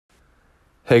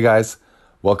Hey guys,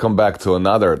 welcome back to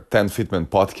another 10 Fitment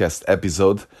podcast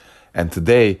episode. And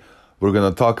today we're going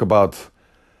to talk about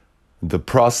the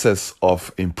process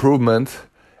of improvement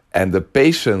and the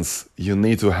patience you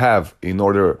need to have in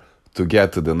order to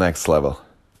get to the next level.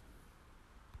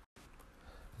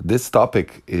 This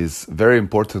topic is very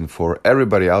important for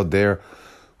everybody out there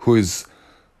who is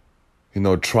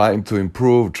trying to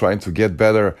improve, trying to get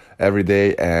better every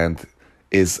day and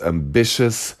is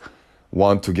ambitious,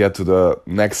 want to get to the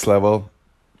next level.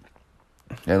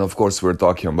 And of course, we're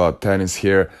talking about tennis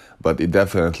here, but it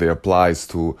definitely applies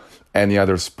to any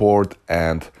other sport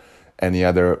and any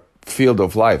other field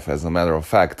of life, as a matter of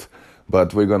fact.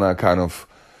 But we're gonna kind of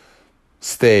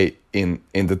stay in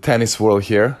the tennis world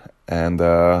here and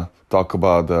talk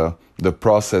about the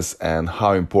process and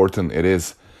how important it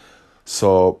is.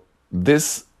 So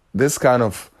this kind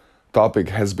of topic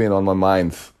has been on my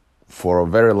mind for a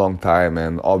very long time,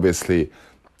 and obviously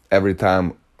every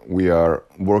time we are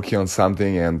working on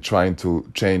something and trying to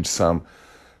change some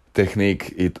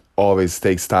technique, it always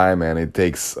takes time and it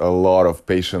takes a lot of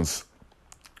patience.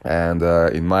 And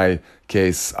in my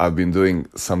case, I've been doing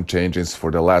some changes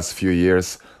for the last few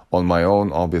years on my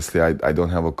own. Obviously, I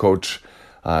don't have a coach.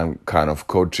 I'm kind of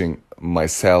coaching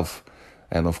myself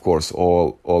and of course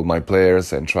all my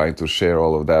players and trying to share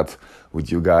all of that with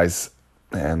you guys,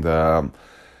 and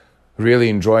really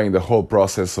enjoying the whole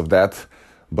process of that.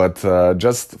 But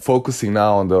just focusing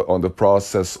now on the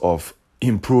process of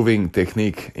improving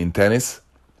technique in tennis.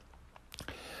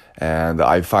 And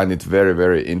I find it very,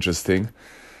 very interesting,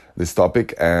 this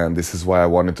topic, and this is why I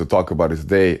wanted to talk about it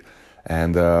today.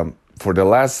 And for the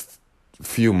last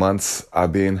few months,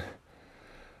 I've been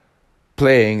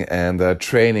playing and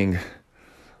training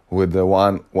with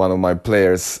one of my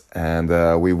players,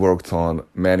 and we worked on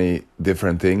many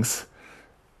different things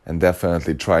and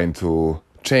definitely trying to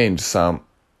change some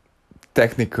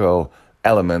technical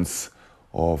elements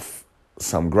of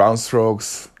some ground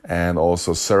strokes and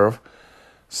also serve.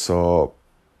 So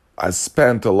I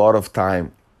spent a lot of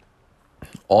time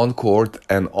on court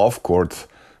and off court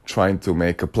trying to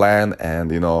make a plan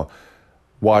and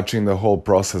watching the whole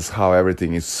process, how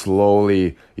everything is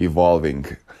slowly evolving.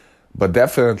 But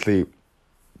definitely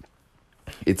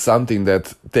it's something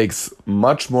that takes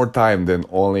much more time than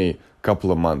only a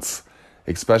couple of months,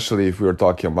 especially if we're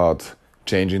talking about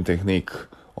changing technique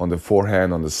on the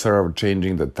forehand, on the serve,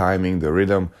 changing the timing, the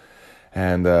rhythm.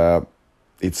 And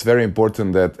it's very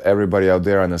important that everybody out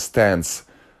there understands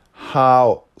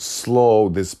how slow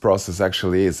this process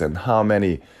actually is and how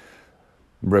many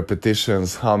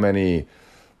repetitions, how many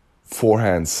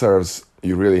forehand serves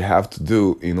you really have to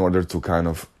do in order to kind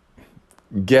of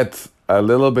get a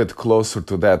little bit closer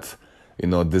to that,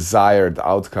 desired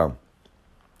outcome.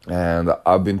 And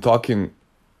I've been talking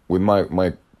with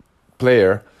my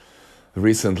player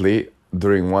recently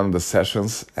during one of the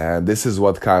sessions, and this is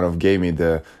what kind of gave me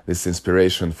this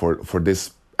inspiration for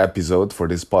this episode, for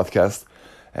this podcast.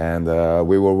 And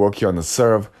we were working on the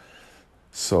serve,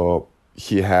 so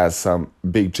he has some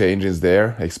big changes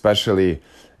there, especially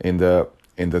in the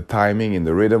timing, in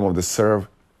the rhythm of the serve,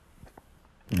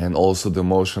 and also the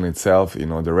motion itself,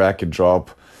 the racket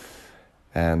drop,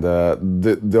 and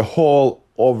the whole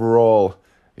overall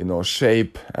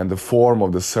shape and the form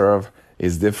of the serve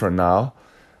is different now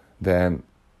than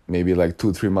maybe like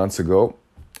 2-3 months ago.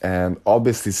 And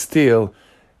obviously still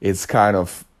it's kind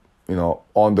of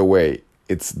on the way.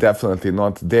 It's definitely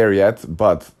not there yet,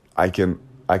 but I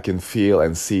can feel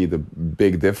and see the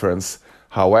big difference.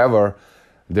 However,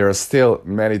 there are still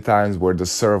many times where the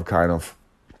serve kind of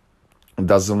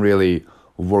doesn't really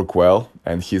work well,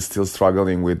 and he's still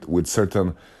struggling with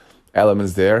certain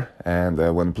elements there. And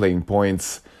when playing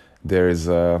points, there's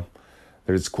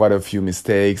quite a few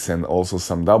mistakes and also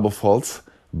some double faults.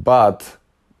 But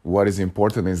what is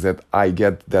important is that I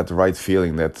get that right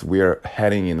feeling that we are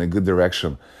heading in a good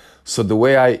direction. So the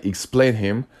way I explain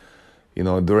him,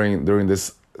 during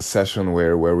this session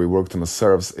where we worked on the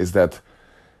serves, is that,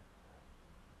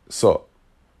 so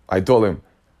I told him,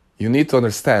 you need to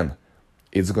understand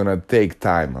it's gonna take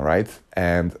time, right?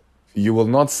 And you will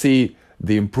not see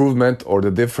the improvement or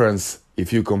the difference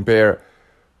if you compare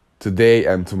today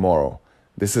and tomorrow.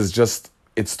 This is just,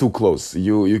 it's too close.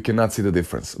 You cannot see the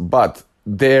difference. But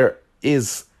there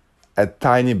is a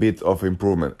tiny bit of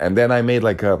improvement. And then I made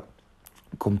like a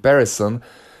comparison.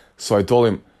 So I told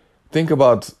him, think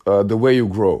about the way you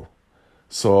grow.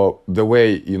 So the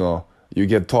way, you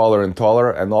get taller and taller,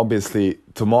 and obviously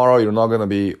tomorrow you're not going to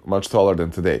be much taller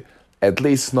than today. At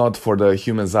least not for the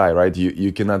human's eye, right?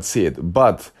 You cannot see it.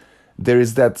 But there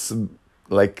is that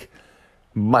like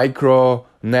micro,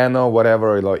 nano,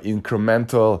 whatever,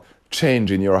 incremental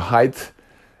change in your height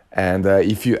And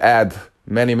if you add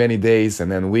many days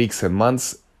and then weeks and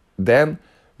months, then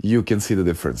you can see the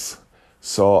difference.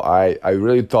 So I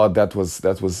really thought that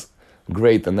was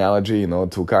great analogy,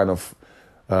 to kind of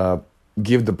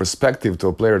give the perspective to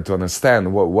a player to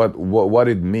understand what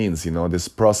it means, this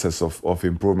process of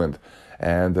improvement.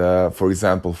 And for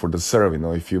example, for the serve,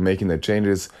 if you're making the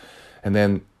changes, and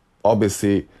then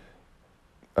obviously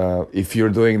if you're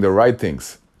doing the right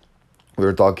things,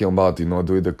 we're talking about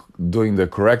doing the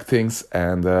correct things,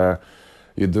 and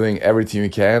you're doing everything you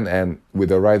can and with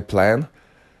the right plan,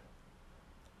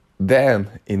 then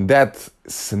in that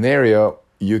scenario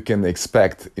you can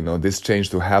expect this change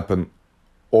to happen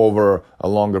over a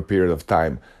longer period of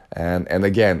time. And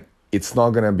again, it's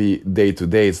not going to be day to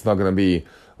day, it's not going to be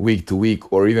week to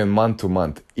week or even month to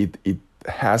month. It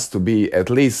has to be at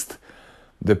least,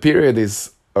 the period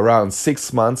is around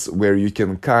 6 months, where you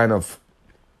can kind of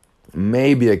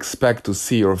maybe expect to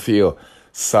see or feel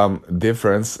some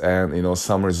difference and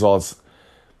some results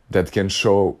that can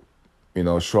show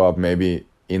up maybe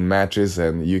in matches,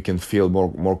 and you can feel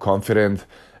more confident.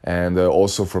 And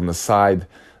also from the side,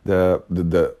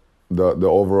 the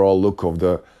overall look of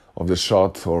the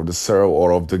shot or the serve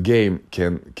or of the game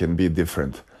can be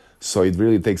different. So it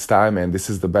really takes time, and this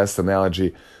is the best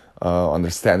analogy,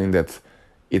 understanding that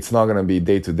it's not going to be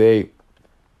day to day,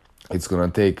 it's going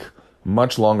to take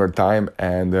much longer time,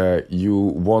 and you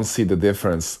won't see the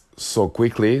difference so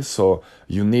quickly. So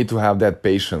you need to have that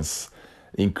patience,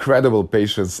 incredible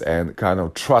patience, and kind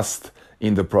of trust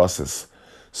in the process.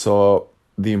 So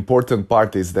the important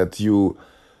part is that you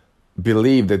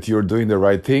believe that you're doing the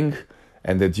right thing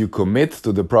and that you commit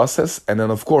to the process. And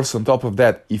then of course, on top of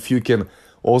that, if you can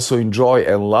also enjoy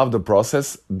and love the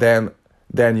process, then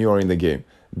you're in the game.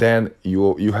 Then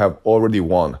you have already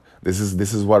won. This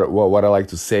is what I like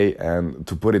to say, and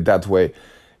to put it that way,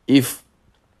 if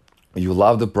you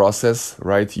love the process,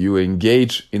 right, you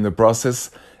engage in the process,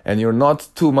 and you're not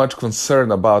too much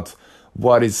concerned about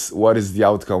what is the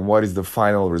outcome, what is the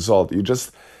final result. You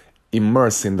just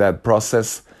immerse in that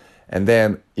process, and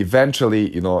then eventually,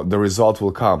 the result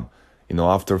will come.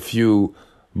 After a few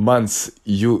months,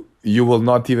 you will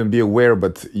not even be aware,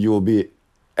 but you will be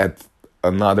at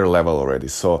another level already.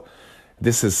 So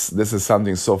this is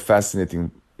something so fascinating,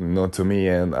 to me,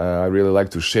 and I really like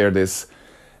to share this.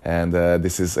 And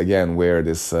this is again where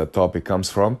this topic comes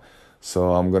from.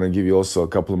 So I'm gonna give you also a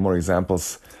couple more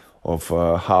examples of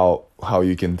how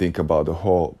you can think about the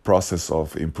whole process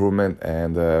of improvement,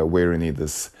 and where you need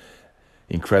this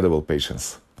incredible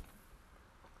patience.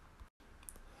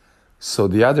 So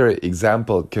the other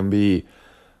example can be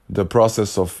the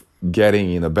process of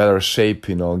getting in a better shape,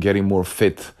 getting more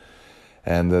fit,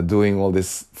 and doing all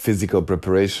this physical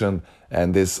preparation.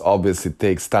 And this obviously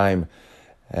takes time,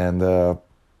 and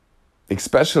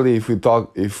especially if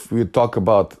we talk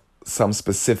about some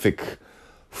specific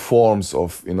forms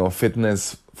of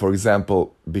fitness, for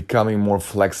example, becoming more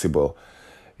flexible,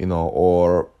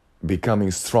 or becoming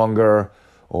stronger,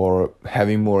 or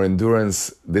having more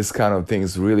endurance. This kind of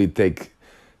things really take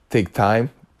time.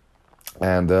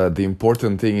 And the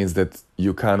important thing is that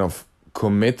you kind of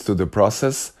commit to the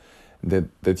process,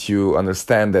 that you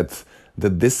understand that the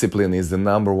discipline is the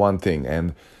number one thing.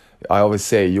 And I always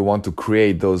say, you want to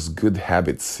create those good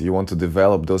habits, you want to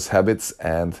develop those habits,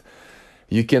 and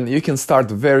you can start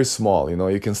very small.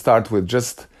 You can start with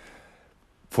just,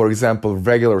 for example,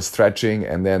 regular stretching,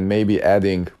 and then maybe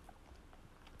adding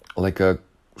like a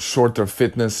shorter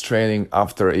fitness training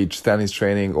after each tennis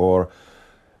training, or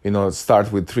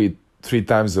start with three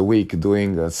times a week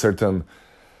doing a certain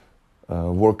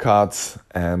workouts,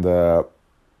 and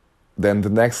then the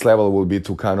next level will be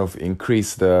to kind of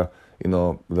increase the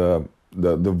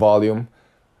volume,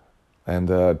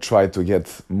 and try to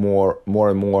get more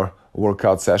and more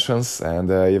workout sessions, and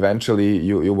eventually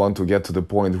you want to get to the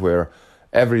point where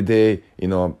every day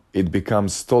it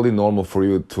becomes totally normal for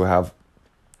you to have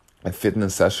a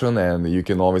fitness session, and you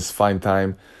can always find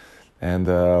time and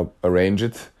arrange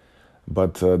it.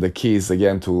 But the key is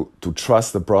again to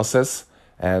trust the process,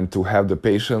 and to have the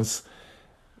patience,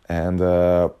 and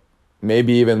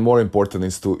maybe even more important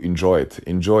is to enjoy it.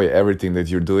 Enjoy everything that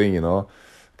you're doing,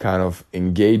 kind of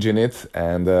engage in it,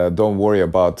 and don't worry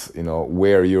about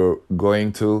where you're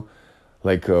going to,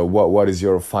 like what is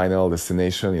your final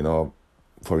destination.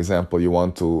 For example, you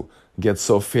want to get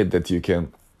so fit that you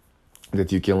can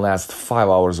last 5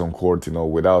 hours on court,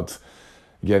 without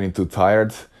getting too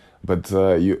tired. But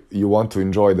you want to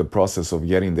enjoy the process of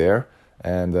getting there,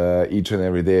 and each and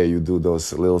every day you do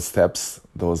those little steps,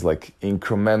 those like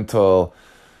incremental,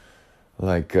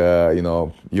 like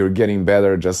you're getting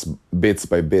better just bits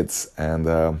by bits, and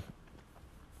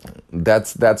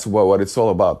that's what it's all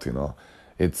about, you know.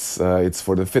 It's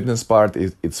for the fitness part,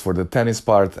 it's for the tennis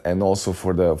part, and also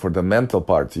for the mental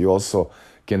part. You also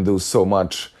can do so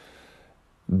much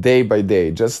day by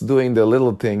day, just doing the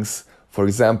little things. For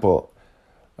example,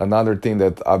 another thing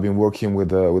that I've been working with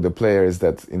the player is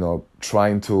that, you know,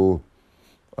 trying to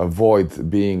avoid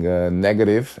being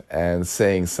negative and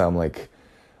saying some like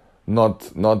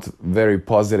not very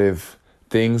positive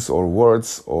things or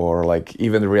words, or like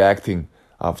even reacting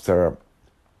after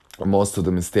most of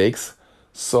the mistakes.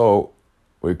 So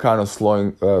we're kind of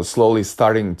slowly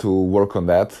starting to work on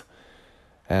that.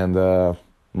 And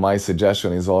my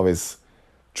suggestion is always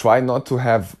try not to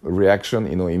have reaction,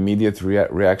 you know, immediate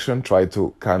reaction. Try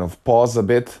to kind of pause a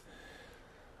bit.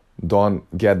 Don't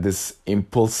get this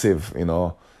impulsive, you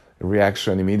know,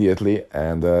 reaction immediately,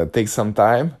 and take some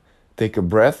time, take a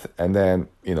breath, and then,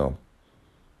 you know,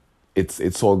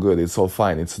 it's all good, it's all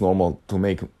fine, it's normal to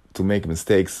make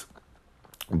mistakes.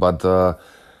 But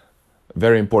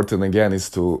very important again is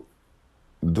to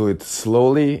do it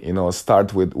slowly, you know,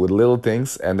 start with little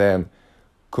things, and then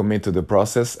commit to the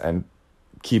process and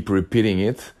keep repeating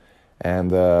it.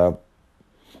 And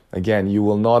again,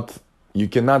 you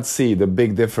cannot see the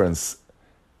big difference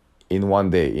in one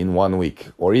day, in 1 week,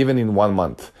 or even in 1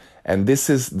 month. And this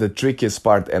is the trickiest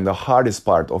part and the hardest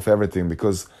part of everything,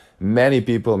 because many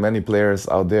people, many players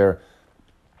out there,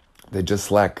 they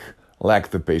just lack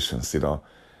the patience, you know.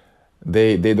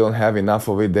 They don't have enough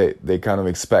of it. They kind of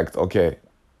expect, okay,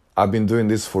 I've been doing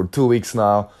this for 2 weeks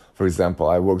now. For example,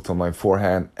 I worked on my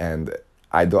forehand and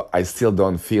I still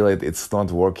don't feel it. It's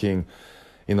not working,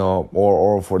 you know.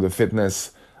 Or for the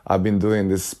fitness, I've been doing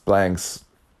these planks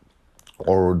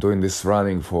or doing this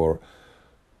running for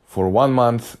 1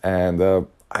 month, and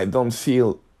I don't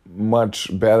feel much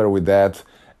better with that.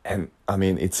 And I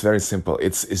mean, it's very simple.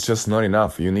 It's just not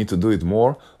enough. You need to do it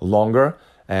more, longer,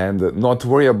 and not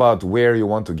worry about where you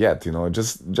want to get. You know,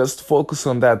 just focus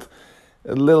on that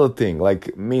little thing.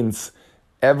 Like, means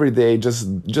every day,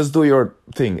 just do your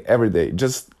thing every day.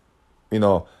 Just, you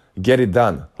know, get it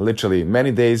done. Literally,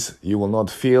 many days you will not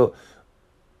feel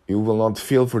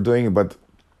for doing it, but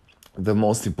the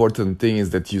most important thing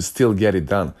is that you still get it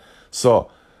done. So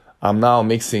I'm now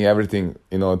mixing everything,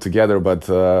 you know, together, but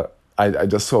I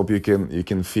just hope you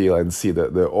can feel and see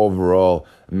the overall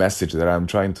message that I'm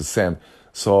trying to send.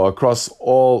 So across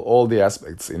all the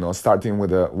aspects, you know, starting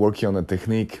with working on the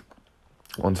technique,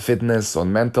 on fitness,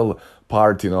 on mental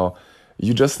part, you know,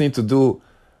 you just need to do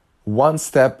one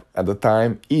step at a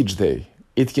time each day.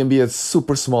 It can be a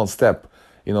super small step,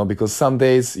 you know, because some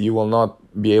days you will not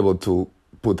be able to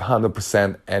put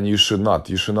 100%, and you should not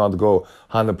go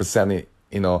 100%,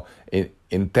 you know,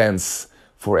 intense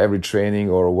for every training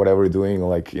or whatever you're doing,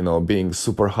 like, you know, being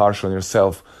super harsh on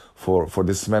yourself for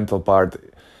this mental part.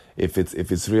 If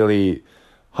it's really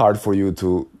hard for you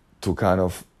to kind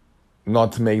of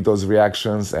not make those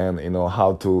reactions, and, you know,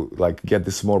 how to like get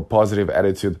this more positive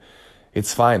attitude,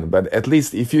 it's fine. But at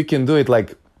least if you can do it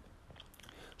like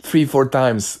 3-4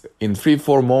 times in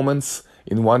 3-4 moments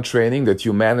in one training, that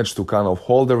you manage to kind of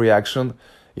hold the reaction,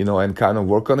 you know, and kind of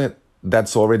work on it,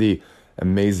 that's already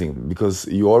amazing, because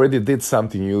you already did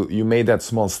something. You made that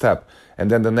small step, and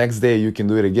then the next day you can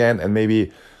do it again, and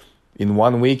maybe in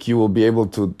 1 week you will be able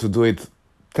to do it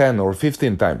 10 or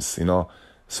 15 times, you know.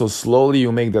 So slowly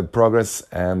you make that progress,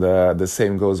 and the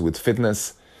same goes with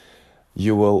fitness.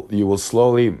 You will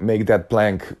slowly make that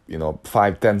plank, you know,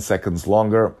 5-10 seconds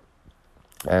longer,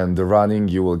 and the running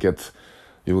you will get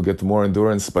more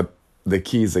endurance. But the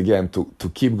key is again to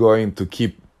keep going, to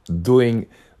keep doing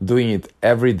it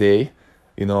every day,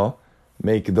 you know.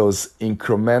 Make those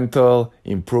incremental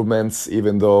improvements,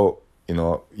 even though, you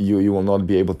know, you will not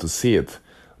be able to see it,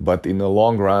 but in the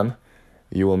long run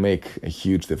you will make a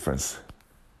huge difference.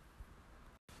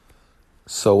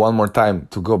 So one more time,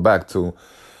 to go back to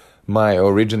my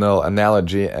original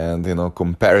analogy and, you know,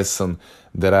 comparison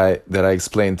that I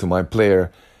explained to my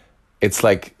player, it's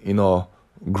like, you know,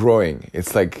 growing.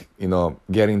 It's like, you know,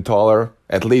 getting taller,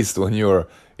 at least when you're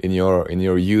in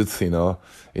your youth, you know,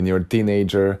 in your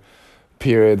teenager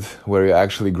period where you're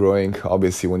actually growing.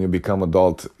 Obviously when you become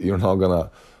adult, you're not gonna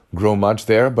grow much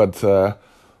there, but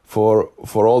for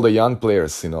all the young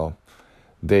players, you know,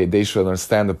 they should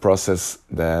understand the process,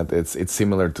 that it's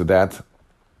similar to that.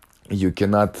 You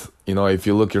cannot, you know, if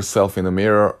you look yourself in the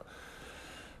mirror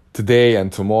today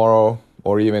and tomorrow,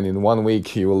 or even in 1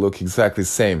 week, you will look exactly the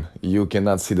same. You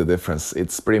cannot see the difference.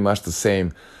 It's pretty much the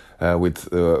same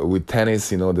with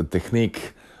tennis, you know, the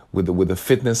technique, with the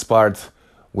fitness part,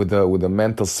 with the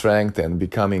mental strength and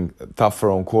becoming tougher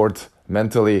on court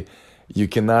mentally.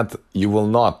 You will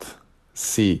not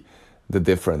see the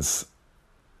difference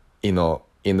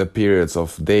in the periods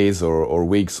of days or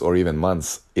weeks or even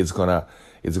months. It's gonna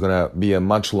be a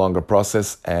much longer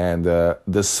process, and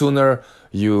the sooner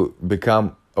you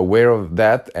become aware of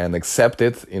that and accept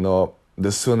it,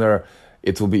 the sooner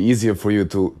it will be easier for you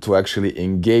to actually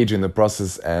engage in the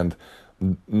process and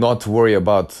not worry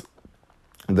about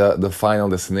the final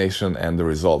destination and the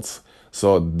results.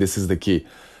 So this is the key.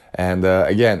 And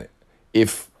again,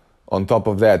 if on top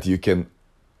of that you can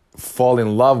fall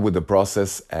in love with the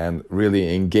process and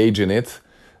really engage in it,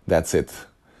 that's it.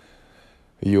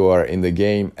 You are in the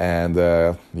game, and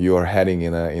you are heading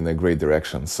in a great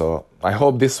direction. So I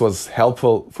hope this was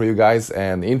helpful for you guys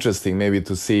and interesting maybe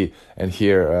to see and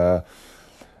hear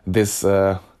this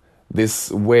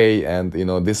way and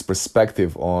this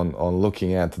perspective on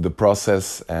looking at the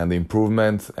process and the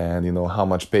improvement, and how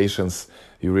much patience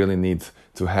you really need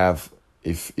to have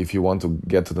if you want to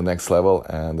get to the next level.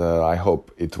 And I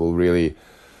hope it will really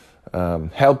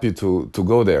help you to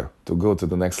go there, to go to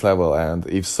the next level. And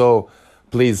if so,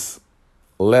 please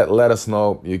let us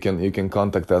know. You can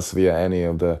contact us via any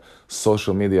of the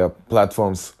social media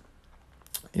platforms,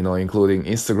 including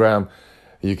Instagram.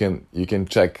 You can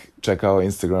check our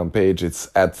Instagram page. It's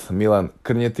at Milan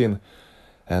Krnjetin,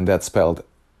 and that's spelled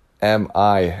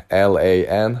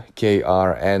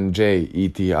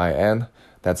MILANKRNJETIN.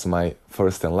 That's my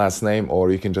first and last name,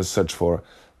 or you can just search for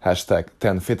hashtag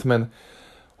 10fitman.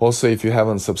 Also, if you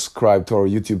haven't subscribed to our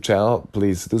YouTube channel,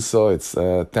 please do so. It's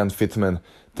 10fitman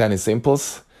Tennis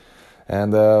Impulse.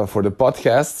 And for the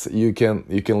podcasts, you can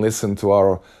listen to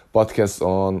our podcast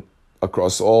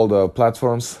across all the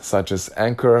platforms such as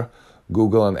Anchor,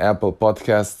 Google and Apple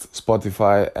Podcasts,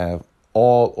 Spotify, and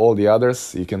all the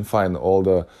others. You can find all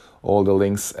the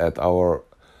links at our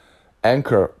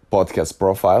Anchor podcast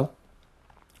profile.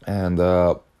 And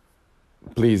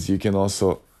please, you can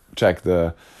also check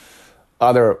the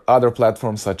other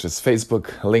platforms such as Facebook,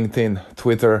 LinkedIn,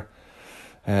 Twitter,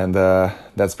 and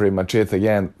that's pretty much it.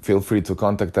 Again, feel free to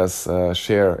contact us,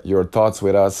 share your thoughts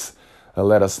with us,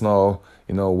 let us know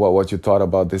what you thought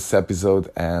about this episode,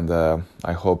 and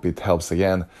I hope it helps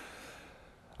again.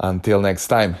 Until next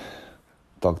time,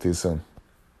 talk to you soon.